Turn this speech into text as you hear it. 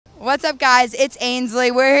What's up, guys? It's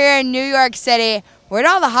Ainsley. We're here in New York City. Where do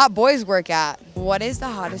all the hot boys work at? What is the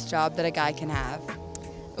hottest job that a guy can have?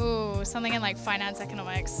 Ooh, something in like finance,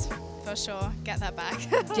 economics, for sure. Get that bag.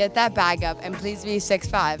 Get that bag up, and please be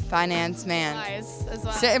 6'5", finance man. Eyes as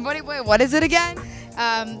well. So, wait, what is it again?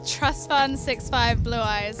 Trust fund, 6'5", blue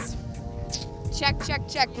eyes. Check.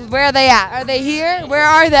 Where are they at? Are they here? Where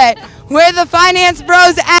are they? Where are the finance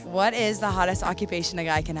bros at? What is the hottest occupation a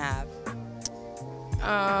guy can have?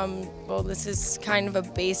 Well, this is kind of a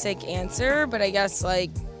basic answer, but I guess like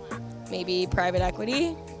maybe private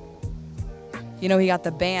equity. You know, he got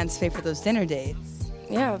the bands to pay for those dinner dates.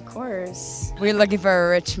 Yeah, of course. We're looking for a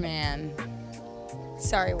rich man.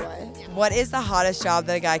 Sorry, what? What is the hottest job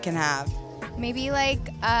that a guy can have? Maybe like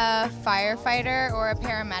a firefighter or a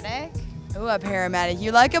paramedic. Ooh, a paramedic.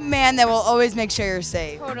 You like a man that will always make sure you're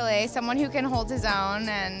safe. Totally. Someone who can hold his own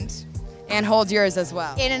and hold yours as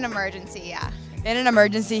well. in an emergency, yeah. In an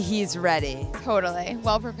emergency, he's ready. Totally.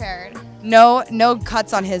 Well prepared. No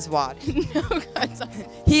cuts on his watch. No cuts on.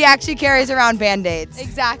 He actually carries around Band-Aids.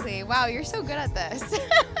 Exactly. Wow, you're so good at this.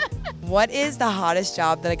 What is the hottest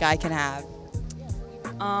job that a guy can have?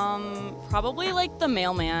 Probably like the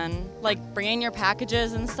mailman, like bringing your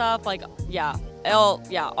packages and stuff. Like,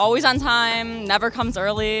 always on time, never comes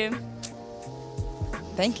early.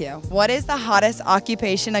 Thank you. What is the hottest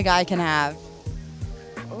occupation a guy can have?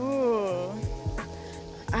 Ooh,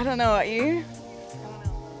 I don't know. You?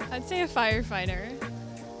 I'd say a firefighter.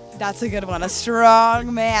 That's a good one. A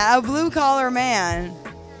strong man, a blue-collar man.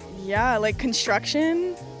 Yeah, like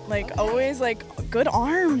construction. Like always, like good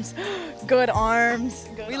arms. Good arms.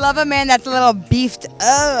 We love a man that's a little beefed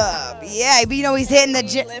up. Yeah, you know, he's hitting the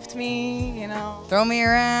gym. Lift me, you know. Throw me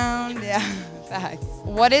around. Yeah, facts.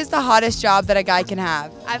 What is the hottest job that a guy can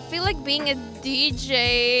have? I feel like being a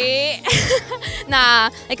DJ. Nah,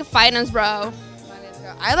 like a finance bro.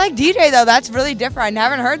 I like DJ though. That's really different. I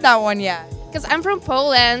haven't heard that one yet. Because I'm from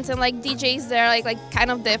Poland and like DJs there like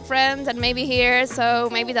kind of different than maybe here, so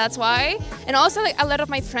maybe that's why. And also like a lot of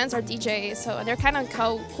my friends are DJs, so they're kind of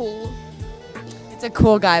cool. It's a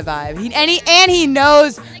cool guy vibe. He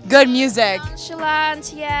knows good music.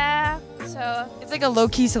 Nonchalant, yeah. So It's like a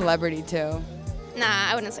low-key celebrity too.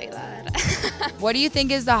 nah, I wouldn't say that. What do you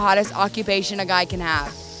think is the hottest occupation a guy can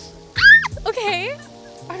have? Okay,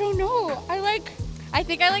 I don't know. I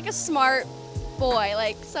think I like a smart boy,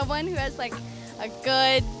 like someone who has like a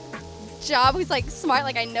good job, who's like smart,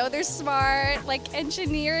 like I know they're smart, like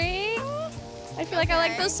engineering. I feel like I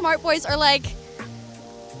like those smart boys, or like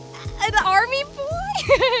an army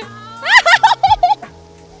boy.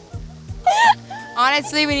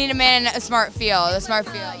 Honestly, we need a man in a smart field.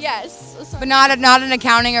 Yes. But not an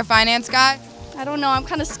accounting or finance guy? I don't know. I'm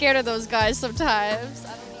kind of scared of those guys sometimes. I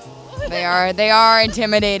don't know. They are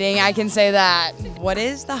intimidating, I can say that. What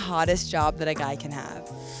is the hottest job that a guy can have?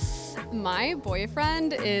 My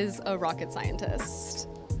boyfriend is a rocket scientist.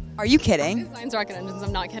 Are you kidding? Designs rocket engines,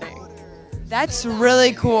 I'm not kidding. That's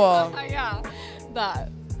really cool. Yeah,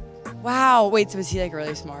 that. Wow. Wait, so is he like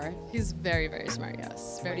really smart? He's very, very smart,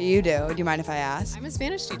 yes. What do you do? Do you mind if I ask? I'm a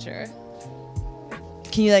Spanish teacher.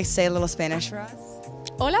 Can you like say a little Spanish for us?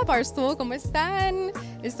 Hola, Barstool, ¿cómo están?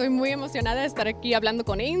 Estoy muy emocionada de estar aquí hablando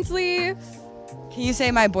con Ainsley. Can you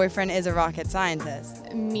say my boyfriend is a rocket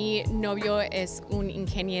scientist? Mi novio es un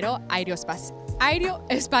ingeniero aeroespacial.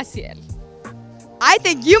 I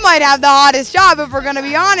think you might have the hottest job if we're gonna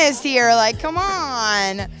be honest here. Like, come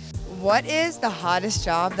on. What is the hottest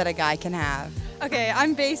job that a guy can have? Okay,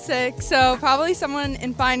 I'm basic, so probably someone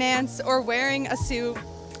in finance or wearing a suit.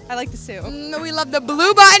 I like the suit. We love the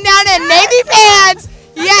blue button down and navy pants.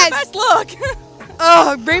 Yes. Best look.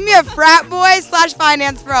 Oh, bring me a frat boy /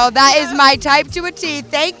 finance bro. That is my type to a T.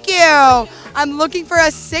 Thank you. I'm looking for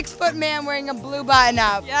a 6-foot man wearing a blue button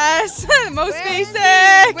up. Yes, most basic.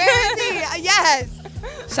 Where is he? Yes.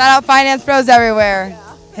 Shout out finance bros everywhere.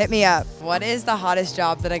 Yeah. Hit me up. What is the hottest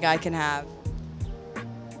job that a guy can have?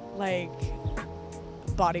 Like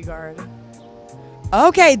bodyguard.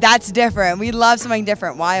 Okay, that's different. We love something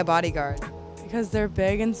different. Why a bodyguard? Because they're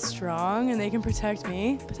big and strong and they can protect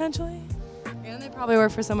me, potentially. And they probably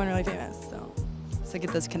work for someone really famous, so. So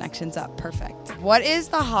get those connections up. Perfect. What is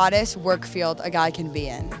the hottest work field a guy can be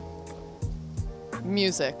in?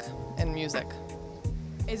 Music and music.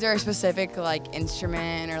 Is there a specific like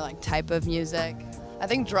instrument or like type of music? I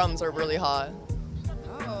think drums are really hot.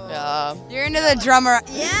 Oh. Yeah. You're into the drummer.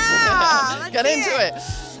 Yeah. Get into it.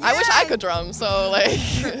 I wish I could drum, so like.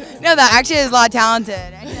 No, that actually is a lot talented.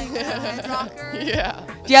 And like rocker. Yeah.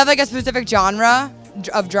 Do you have like a specific genre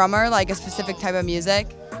of drummer, like a specific type of music?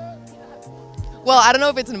 Well, I don't know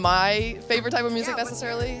if it's my favorite type of music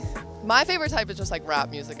necessarily. My favorite type is just like rap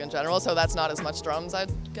music in general, so that's not as much drums, I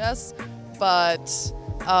guess. But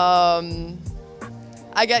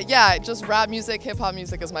I get, yeah, just rap music, hip hop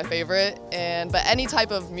music is my favorite. But any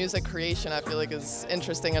type of music creation I feel like is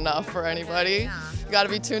interesting enough for anybody. You gotta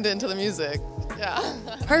be tuned into the music. Yeah.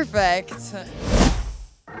 Perfect.